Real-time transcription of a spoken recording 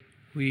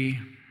we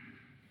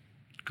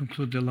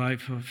conclude the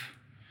life of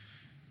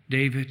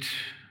David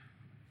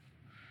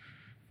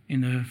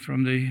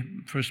from the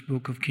first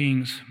book of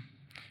Kings.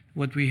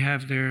 What we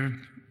have there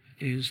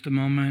is the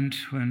moment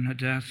when a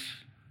death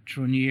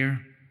drew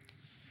near,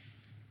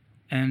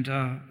 and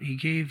he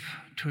gave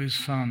to his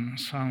son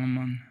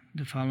Solomon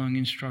the following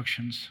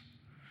instructions.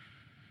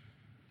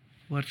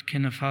 What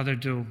can a father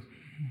do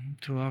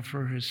to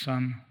offer his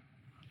son,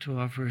 to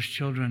offer his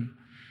children?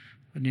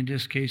 But in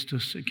this case, to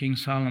King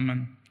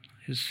Solomon,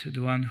 is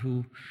the one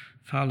who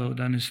followed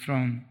on his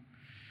throne.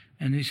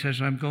 And he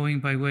says, I'm going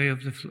by way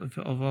of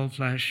all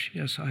flesh.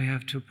 Yes, I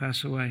have to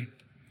pass away.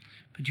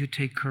 But you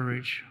take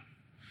courage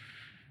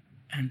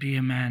and be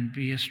a man,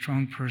 be a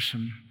strong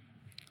person.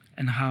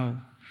 And how?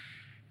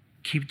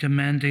 Keep the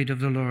mandate of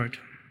the Lord,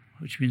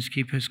 which means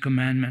keep his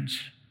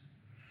commandments,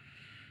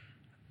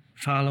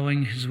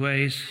 following his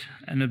ways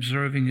and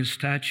observing his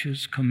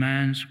statutes,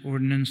 commands,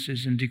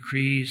 ordinances, and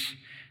decrees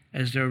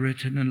as they're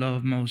written in the law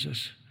of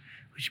Moses,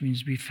 which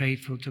means be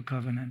faithful to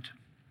covenant,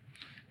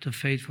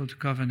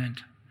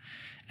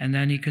 And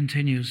then he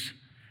continues,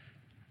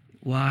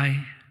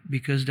 why?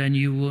 Because then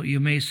you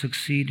may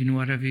succeed in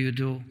whatever you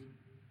do.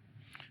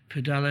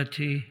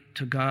 Fidelity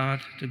to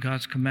God, to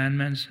God's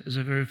commandments, is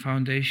a very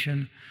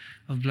foundation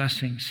of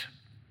blessings.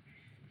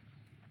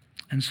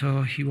 And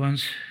so he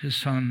wants his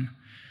son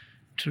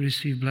to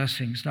receive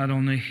blessings, not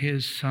only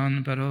his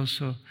son, but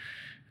also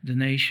the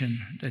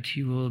nation that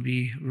he will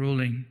be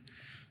ruling.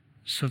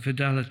 So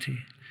fidelity.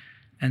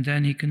 And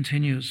then he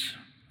continues,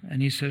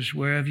 and he says,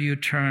 wherever you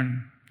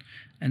turn,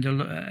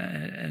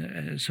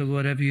 so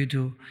whatever you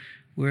do,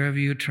 wherever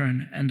you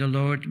turn, and the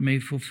Lord may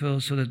fulfill,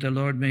 so that the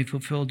Lord may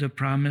fulfill the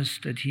promise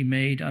that he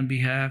made on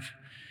behalf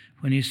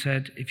when he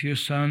said, if your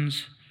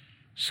sons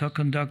so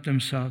conduct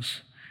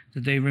themselves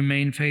that they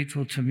remain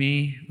faithful to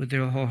me with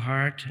their whole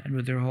heart and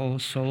with their whole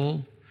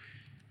soul,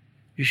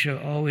 you shall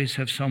always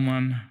have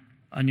someone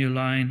on your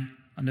line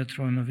on the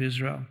throne of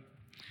Israel.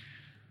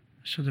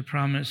 So the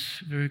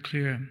promise, very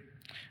clear.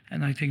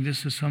 And I think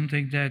this is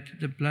something that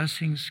the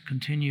blessings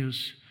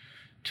continues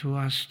to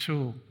us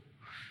too.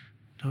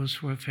 Those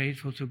who are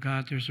faithful to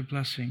God, there's a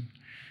blessing.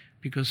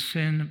 Because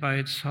sin by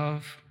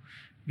itself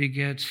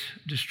begets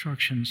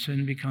destruction.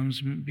 Sin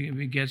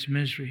begets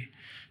misery.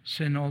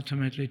 Sin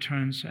ultimately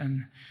turns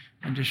and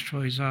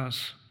destroys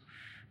us.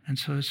 And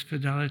so it's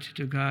fidelity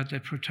to God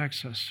that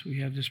protects us. We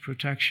have this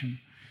protection.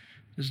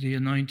 This is the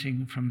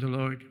anointing from the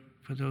Lord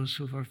for those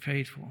who are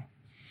faithful.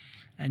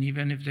 And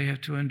even if they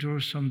have to endure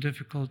some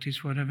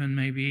difficulties, whatever it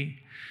may be,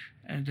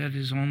 and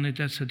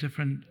that's a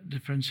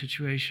different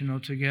situation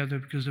altogether,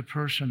 because the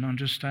person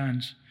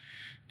understands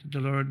that the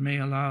Lord may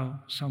allow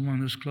someone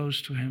who's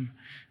close to him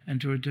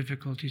endure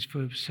difficulties for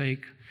the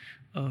sake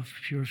of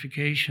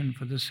purification,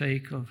 for the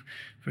sake of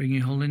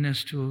bringing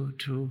holiness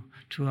to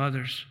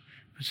others.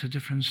 It's a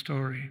different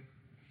story.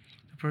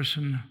 The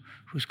person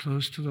who's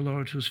close to the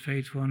Lord, who's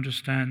faithful,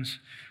 understands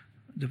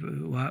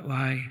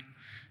why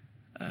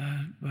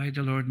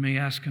the Lord may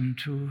ask him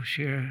to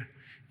share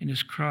in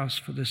his cross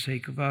for the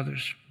sake of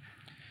others.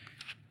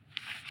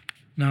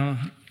 Now,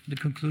 the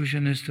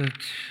conclusion is that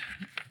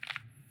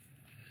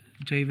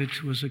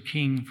David was a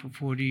king for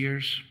 40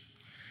 years,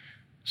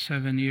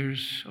 7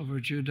 years over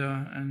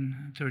Judah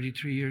and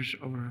 33 years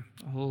over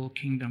the whole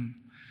kingdom.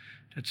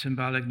 That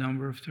symbolic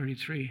number of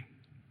 33.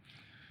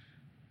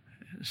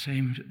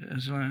 Same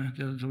as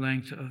the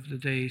length of the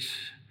days,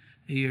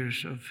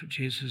 years of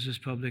Jesus'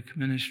 public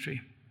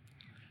ministry.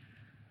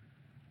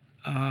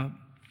 Or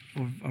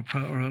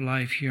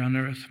life here on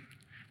earth.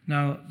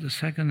 Now, the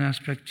second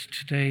aspect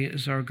today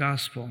is our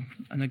gospel.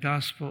 And the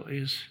gospel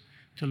is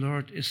the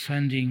Lord is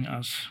sending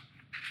us.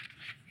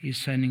 He's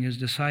sending his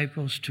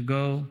disciples to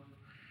go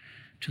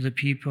to the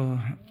people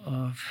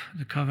of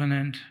the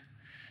covenant,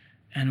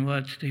 and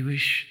what they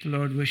wish, the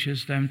Lord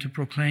wishes them to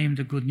proclaim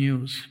the good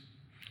news,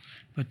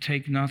 but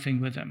take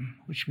nothing with them,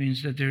 which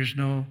means that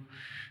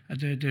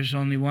there's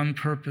only one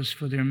purpose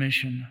for their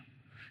mission.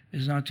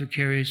 Is not to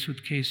carry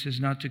suitcases,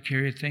 not to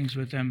carry things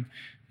with them.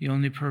 The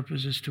only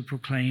purpose is to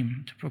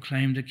proclaim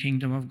the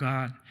kingdom of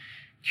God,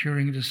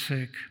 curing the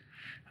sick,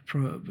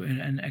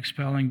 and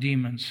expelling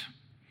demons.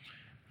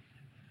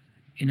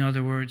 In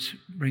other words,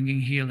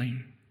 bringing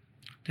healing.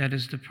 That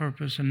is the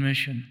purpose and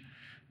mission,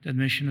 the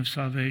mission of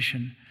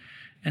salvation.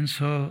 And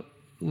so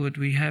what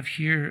we have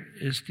here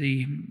is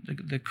the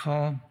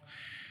call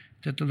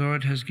that the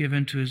Lord has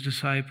given to his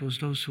disciples.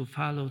 Those who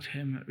followed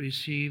him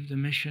received the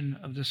mission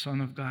of the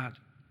Son of God.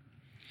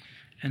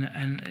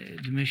 And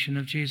the mission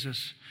of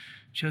Jesus.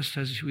 Just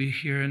as we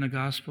hear in the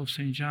Gospel of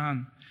St.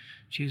 John,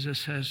 Jesus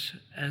says,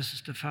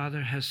 as the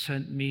Father has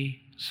sent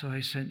me, so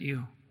I sent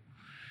you.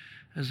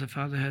 As the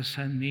Father has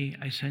sent me,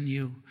 I send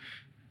you.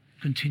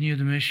 Continue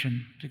the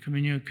mission,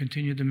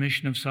 continue the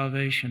mission of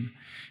salvation.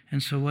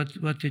 And so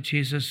what did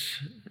Jesus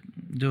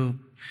do?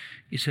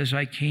 He says,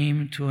 I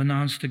came to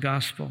announce the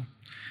gospel.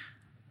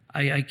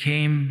 I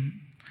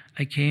came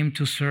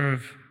to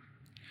serve.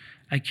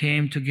 I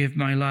came to give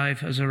my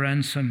life as a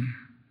ransom.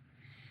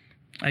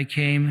 I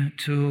came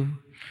to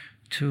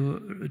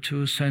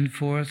send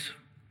forth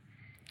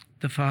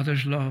the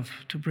Father's love,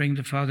 to bring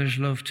the Father's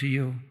love to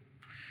you.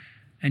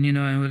 And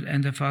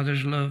and the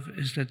Father's love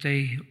is that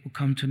they will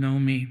come to know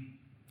me.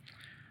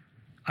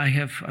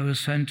 I was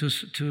sent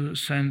to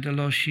send the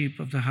lost sheep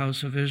of the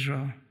house of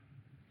Israel.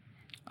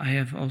 I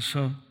have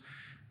also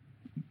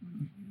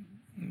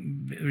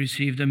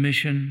received a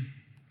mission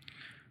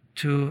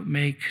to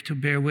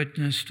bear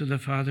witness to the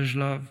Father's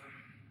love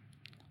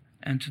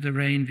and to the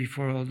reign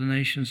before all the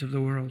nations of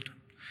the world.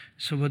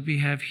 So what we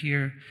have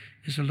here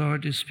is the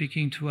Lord is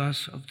speaking to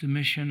us of the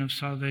mission of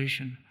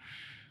salvation.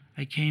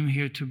 I came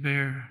here to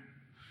bear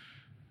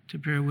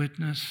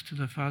witness to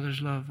the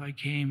Father's love. I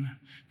came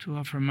to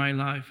offer my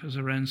life as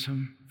a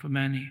ransom for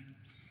many.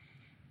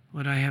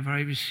 What I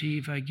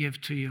receive, I give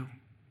to you.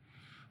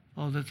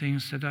 All the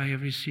things that I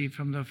have received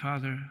from the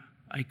Father,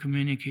 I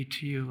communicate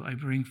to you, I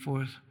bring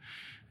forth.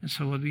 And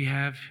so what we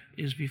have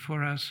is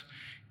before us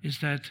is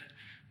that,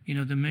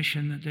 the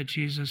mission that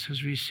Jesus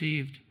has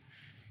received,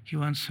 he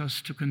wants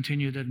us to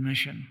continue that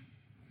mission.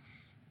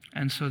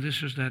 And so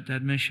this is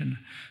that mission.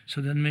 So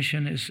that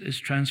mission is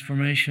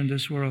transformation of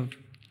this world.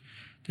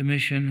 The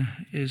mission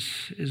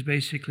is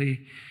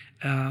basically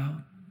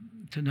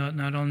to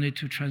not only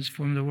to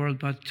transform the world,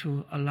 but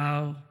to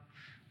allow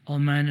all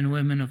men and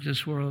women of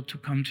this world to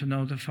come to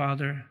know the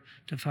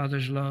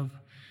Father's love,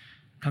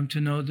 come to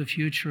know the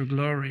future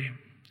glory.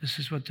 This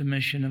is what the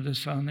mission of the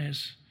Son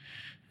is.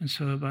 And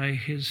so by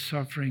his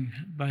suffering,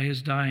 by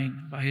his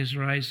dying, by his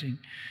rising,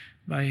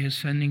 by his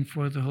sending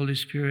forth the Holy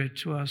Spirit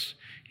to us,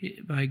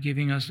 by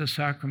giving us the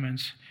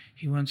sacraments,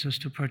 he wants us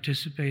to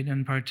participate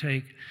and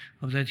partake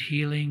of that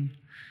healing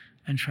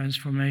and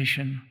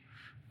transformation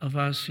of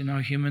us in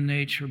our human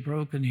nature,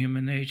 broken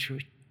human nature,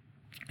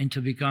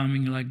 into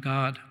becoming like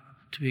God,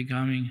 to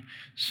becoming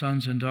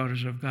sons and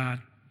daughters of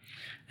God.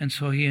 And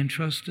so he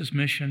entrusts this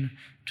mission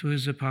to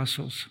his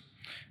apostles.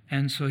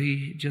 And so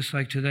he, just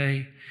like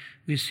today,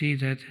 we see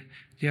that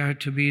they are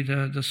to be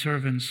the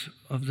servants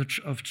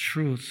of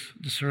truth,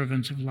 the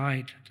servants of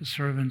light, the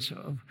servants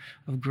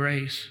of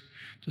grace,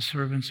 the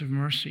servants of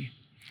mercy.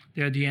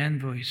 They are the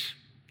envoys.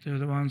 They're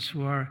the ones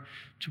who are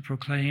to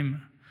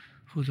proclaim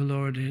who the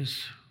Lord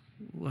is,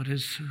 what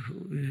is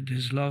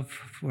his love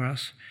for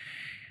us.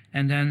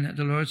 And then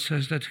the Lord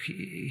says that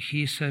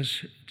he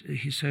says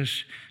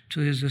to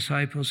his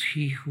disciples,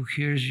 he who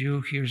hears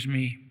you hears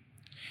me.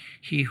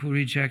 He who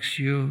rejects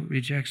you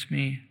rejects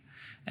me.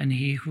 And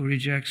he who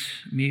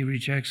rejects me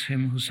rejects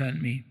him who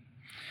sent me.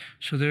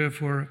 So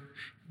therefore,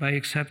 by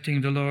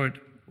accepting the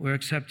Lord, we're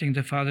accepting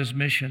the Father's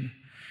mission.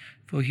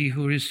 For he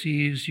who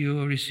receives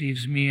you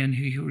receives me, and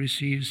he who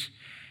receives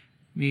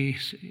me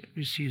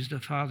receives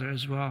the Father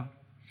as well.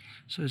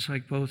 So it's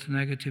like both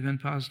negative and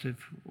positive.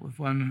 If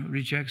one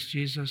rejects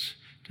Jesus,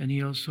 then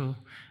he also,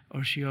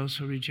 or she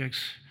also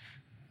rejects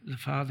the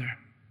Father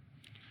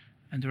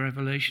and the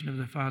revelation of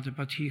the Father.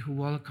 But he who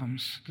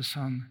welcomes the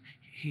Son,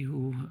 he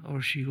who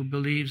or she who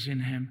believes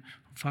in him,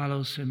 who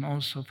follows him,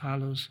 also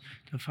follows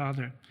the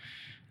Father.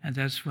 And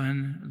that's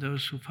when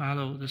those who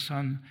follow the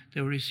Son,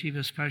 they will receive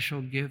a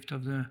special gift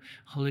of the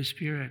Holy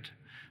Spirit,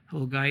 who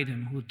will guide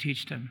them, who will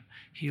teach them.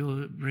 He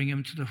will bring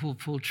them to the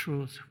full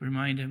truth,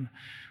 remind them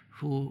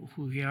who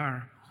we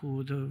are,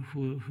 who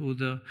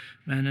the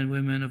men and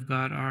women of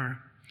God are,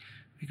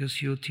 because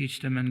he will teach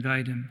them and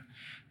guide them.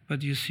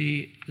 But you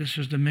see, this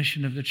is the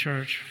mission of the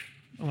church.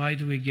 Why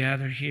do we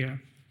gather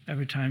here?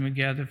 Every time we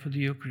gather for the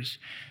Eucharist,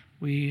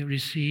 we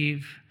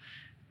receive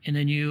in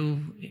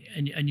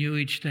anew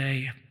each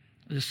day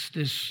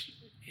this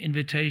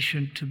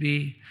invitation to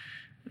be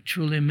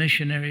truly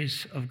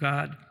missionaries of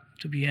God,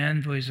 to be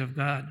envoys of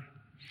God,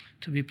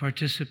 to be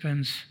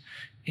participants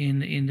in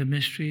the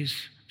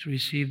mysteries, to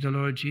receive the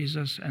Lord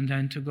Jesus, and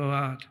then to go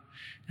out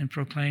and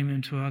proclaim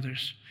him to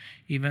others.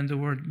 Even the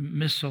word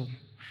missal,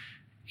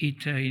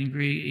 ite in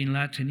Greek, in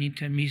Latin,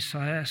 ite missa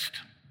est,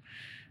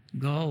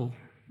 go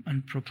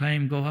and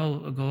proclaim, go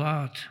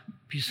out,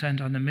 be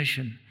sent on a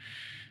mission.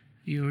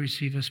 You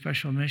receive a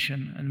special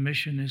mission, and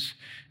mission is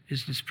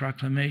this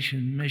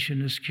proclamation.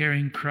 Mission is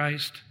carrying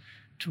Christ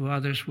to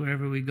others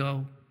wherever we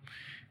go,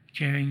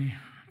 carrying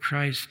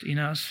Christ in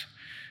us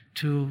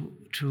to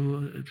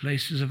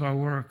places of our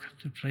work,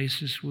 to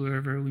places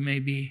wherever we may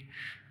be.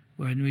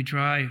 When we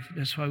drive,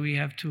 that's why we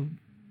have to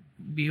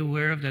be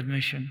aware of that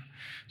mission.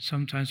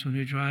 Sometimes when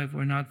we drive,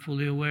 we're not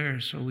fully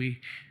aware, so we're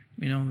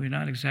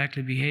not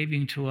exactly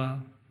behaving too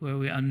well, where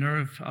we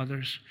unnerve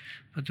others.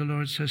 But the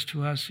Lord says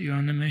to us, you're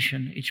on a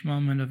mission each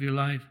moment of your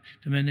life.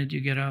 The minute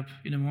you get up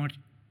in the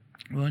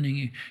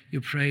morning,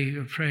 you pray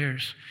your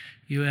prayers,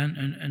 you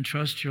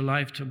entrust your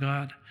life to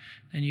God,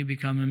 then you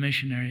become a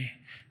missionary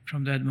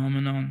from that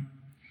moment on.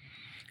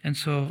 And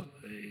so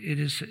it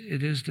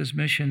is this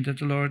mission that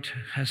the Lord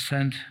has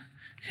sent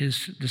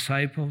his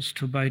disciples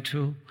 2 by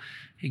 2.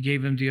 He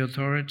gave them the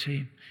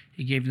authority,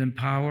 he gave them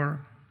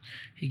power,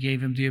 he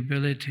gave them the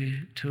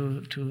ability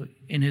to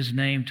in his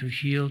name, to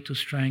heal, to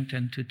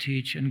strengthen, to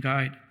teach and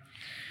guide.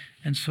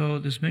 And so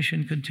this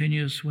mission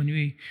continues when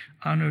we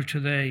honor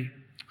today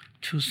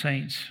 2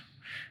 saints,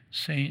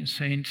 Saint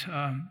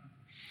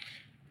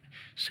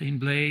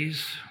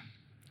Blaise,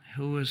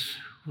 who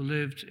who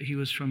lived, he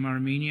was from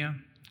Armenia,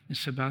 in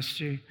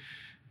Sebastia,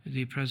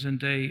 the present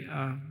day,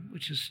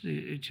 which is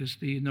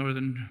the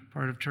northern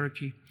part of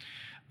Turkey.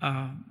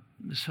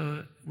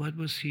 So what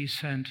was he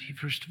sent?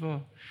 First of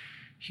all,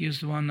 he is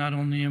the one not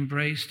only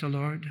embraced the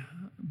Lord,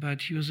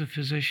 but he was a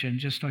physician,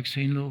 just like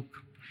St.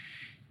 Luke.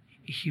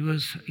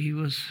 His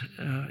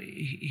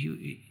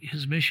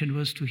mission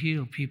was to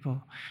heal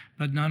people,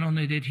 but not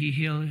only did he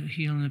heal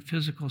in a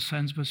physical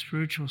sense, but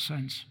spiritual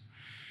sense.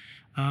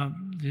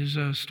 There's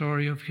a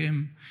story of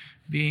him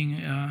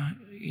being,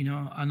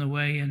 on the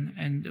way,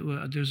 and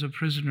there's a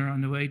prisoner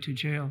on the way to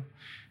jail,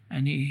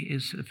 and he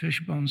is a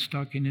fishbone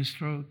stuck in his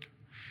throat,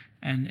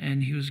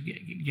 and he was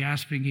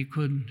gasping. He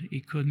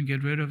couldn't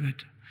get rid of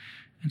it,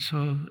 and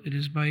so it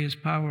is by his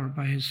power,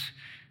 by his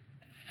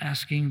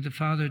asking the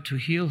Father to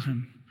heal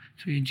him,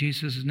 in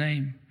Jesus'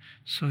 name.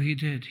 So he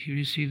did. He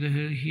received the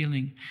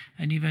healing,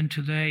 and even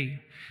today,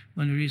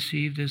 when we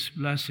receive this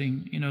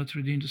blessing,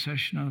 through the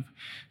intercession of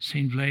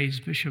Saint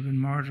Blaise, Bishop and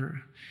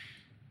Martyr,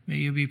 may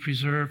you be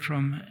preserved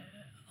from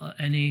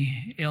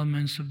any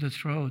ailments of the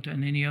throat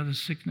and any other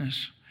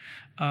sickness.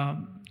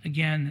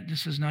 Again,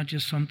 this is not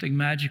just something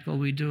magical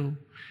we do.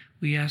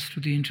 We ask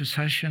through the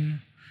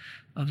intercession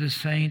of the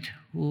saint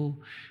who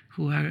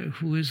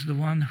is the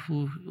one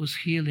who was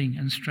healing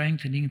and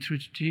strengthening through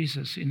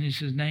Jesus in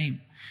his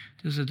name.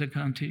 This is the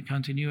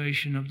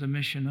continuation of the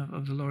mission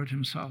of the Lord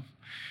himself.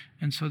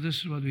 And so this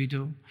is what we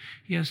do.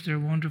 Yes, there are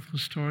wonderful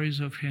stories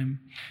of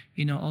him.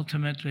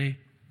 Ultimately,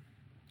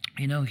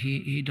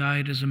 he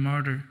died as a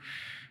martyr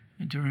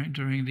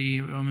during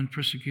the Roman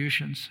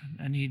persecutions,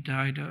 and he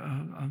died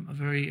a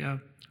very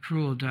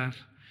cruel death.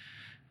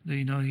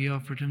 He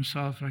offered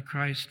himself like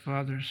Christ for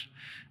others.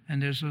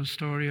 And there's a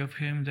story of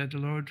him that the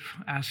Lord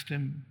asked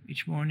him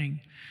each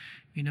morning,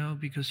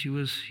 because he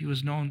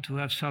was known to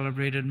have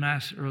celebrated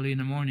Mass early in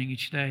the morning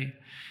each day.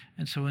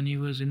 And so when he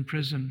was in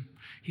prison,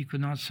 he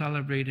could not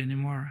celebrate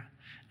anymore.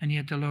 And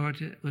yet the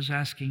Lord was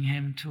asking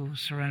him to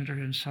surrender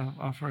himself,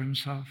 offer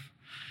himself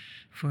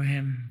for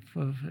him,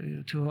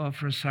 to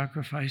offer a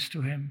sacrifice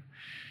to him.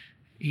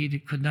 He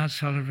could not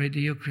celebrate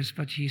the Eucharist,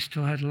 but he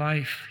still had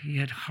life. He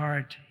had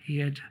heart. He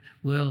had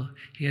will.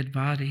 He had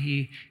body.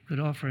 He could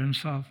offer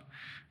himself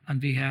on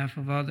behalf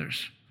of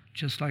others,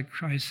 just like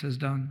Christ has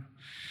done.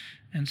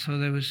 And so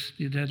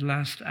that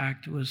last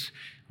act was,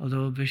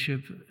 although a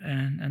bishop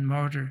and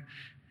martyr,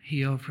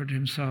 he offered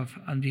himself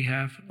on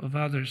behalf of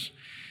others.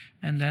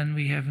 And then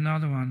we have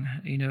another one,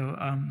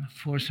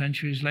 4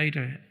 centuries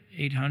later,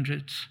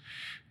 800s,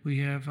 we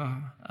have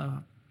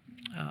a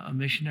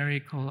missionary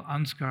called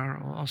Ansgar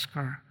or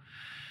Oscar,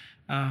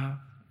 a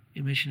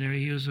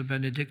missionary. He was a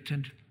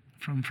Benedictine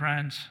from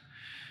France,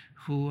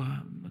 who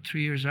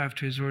 3 years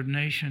after his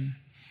ordination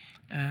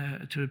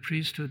to the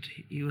priesthood,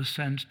 he was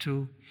sent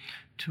to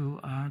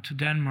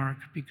Denmark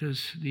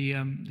because the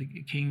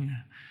king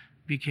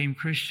became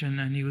Christian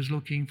and he was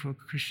looking for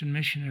Christian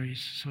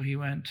missionaries. So he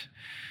went,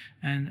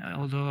 and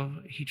although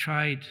he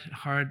tried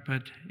hard,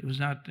 but it was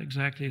not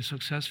exactly a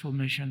successful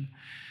mission.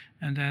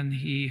 And then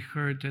he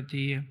heard that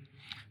the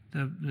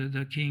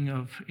king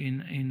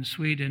in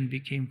Sweden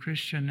became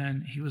Christian,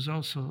 and he was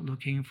also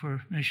looking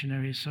for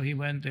missionaries. So he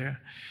went there.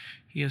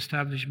 He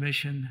established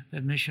mission.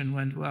 That mission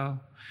went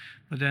well,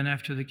 but then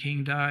after the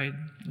king died,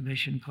 the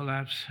mission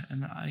collapsed,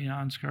 and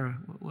Ansgar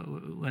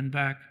went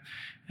back,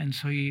 and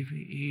so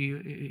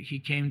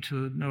he came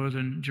to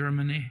northern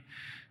Germany.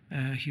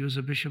 He was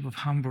a bishop of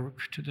Hamburg,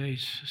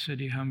 today's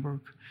city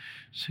Hamburg.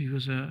 So he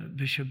was a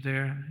bishop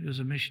there. He was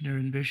a missionary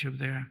and bishop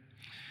there.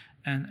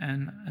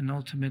 And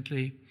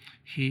ultimately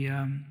he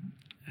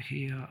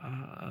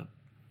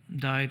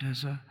died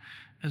as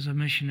a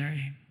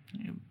missionary,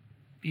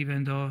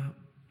 even though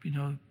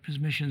his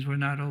missions were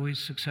not always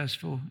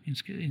successful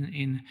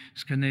in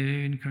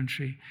Scandinavian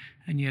country,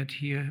 and yet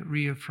he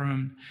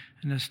reaffirmed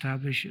and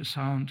established a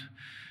sound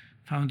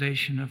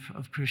foundation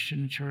of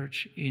Christian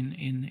church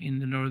in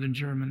the northern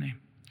Germany,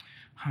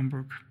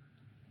 Hamburg.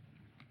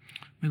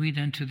 Maybe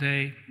then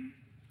today,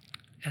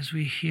 as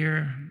we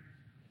hear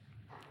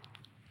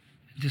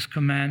this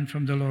command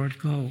from the Lord,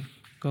 go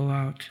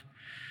out,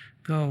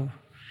 go,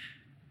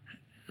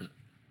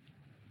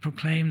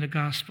 proclaim the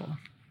gospel,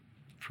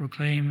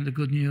 proclaim the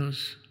good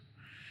news,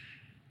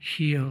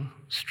 heal,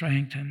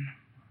 strengthen,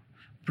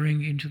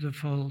 bring into the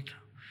fold,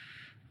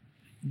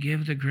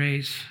 give the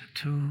grace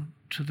to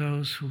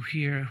those who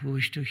hear, who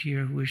wish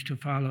to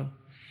follow,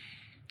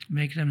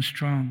 make them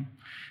strong.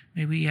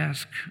 May we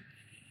ask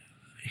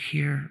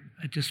here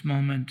at this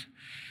moment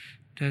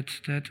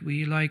that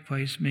we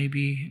likewise may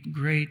be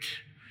great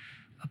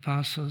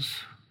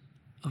apostles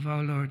of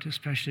our Lord,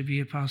 especially be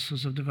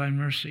apostles of divine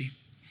mercy.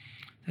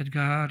 That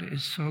God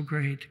is so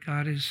great,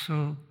 God is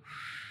so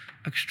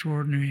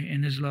extraordinary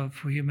in his love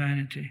for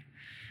humanity,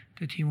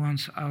 that he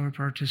wants our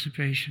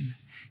participation.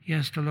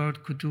 Yes, the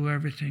Lord could do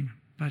everything,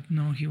 but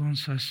no, he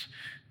wants us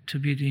to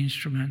be the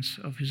instruments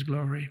of his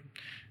glory,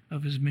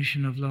 of his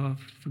mission of love,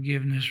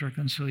 forgiveness,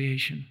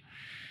 reconciliation.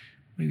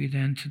 Maybe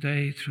then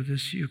today, through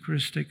this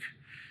Eucharistic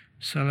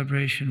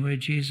celebration where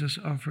Jesus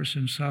offers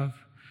himself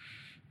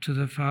to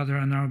the Father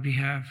on our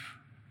behalf,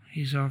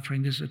 He's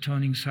offering this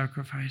atoning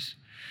sacrifice.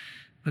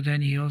 But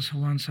then he also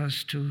wants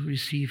us to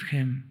receive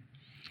him,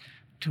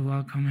 to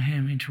welcome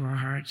him into our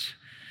hearts,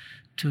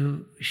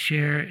 to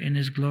share in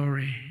his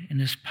glory, in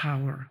his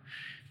power,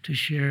 to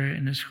share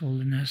in his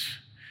holiness,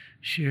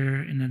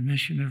 share in the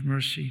mission of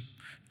mercy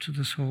to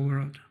this whole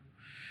world.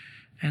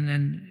 And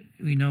then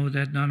we know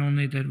that not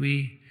only that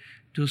we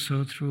do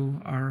so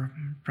through our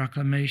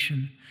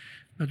proclamation,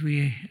 but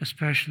we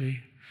especially,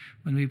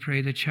 when we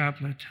pray the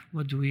chaplet,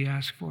 what do we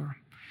ask for?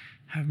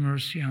 Have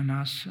mercy on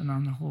us and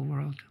on the whole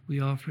world. We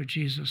offer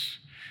Jesus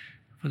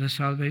for the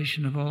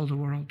salvation of all the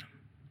world,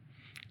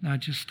 not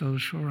just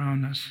those who are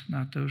around us,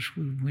 not those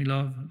whom we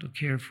love or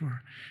care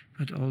for,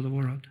 but all the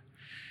world.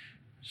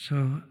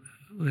 So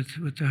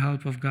with the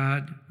help of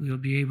God, we'll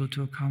be able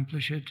to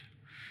accomplish it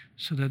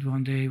so that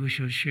one day we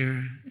shall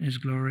share his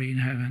glory in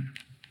heaven.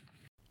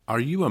 Are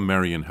you a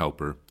Marian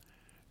helper?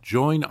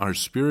 Join our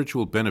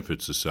Spiritual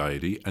Benefit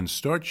Society and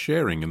start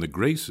sharing in the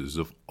graces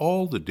of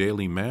all the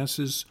daily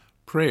masses,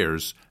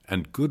 prayers,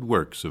 and good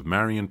works of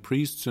Marian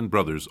priests and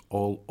brothers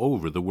all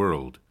over the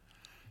world.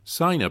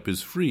 Sign up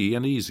is free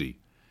and easy.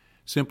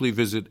 Simply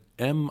visit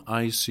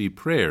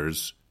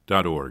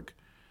micprayers.org.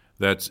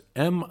 That's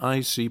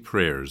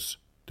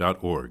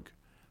micprayers.org.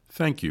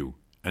 Thank you,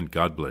 and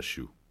God bless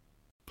you.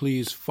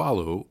 Please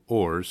follow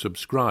or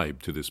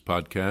subscribe to this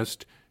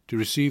podcast to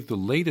receive the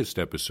latest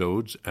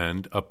episodes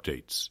and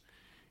updates.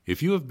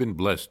 If you have been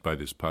blessed by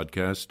this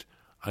podcast,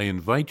 I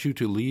invite you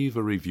to leave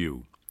a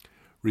review.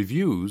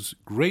 Reviews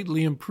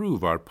greatly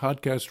improve our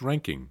podcast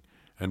ranking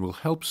and will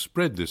help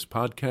spread this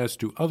podcast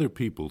to other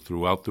people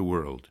throughout the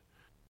world.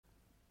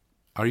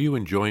 Are you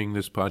enjoying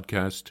this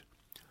podcast?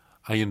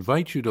 I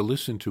invite you to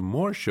listen to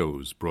more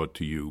shows brought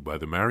to you by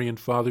the Marian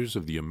Fathers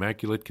of the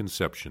Immaculate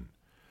Conception.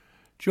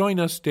 Join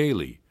us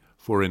daily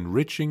for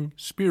enriching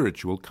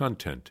spiritual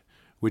content,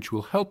 which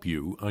will help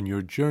you on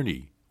your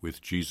journey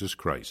with Jesus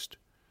Christ.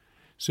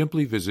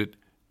 Simply visit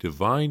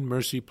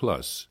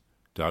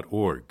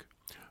DivineMercyPlus.org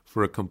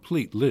for a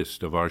complete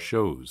list of our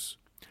shows.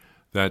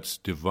 That's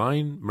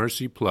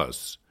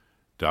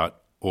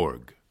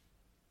DivineMercyPlus.org.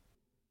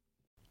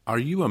 Are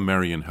you a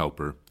Marian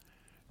helper?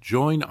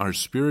 Join our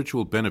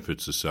Spiritual Benefit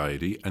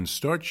Society and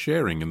start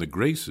sharing in the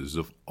graces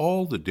of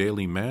all the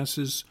daily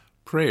masses,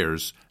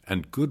 prayers,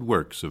 and good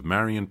works of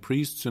Marian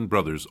priests and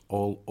brothers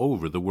all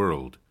over the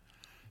world.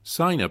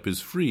 Sign up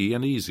is free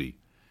and easy.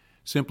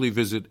 Simply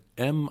visit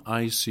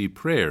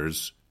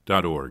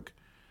micprayers.org.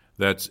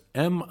 That's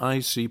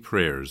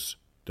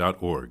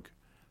micprayers.org.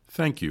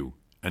 Thank you,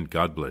 and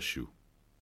God bless you.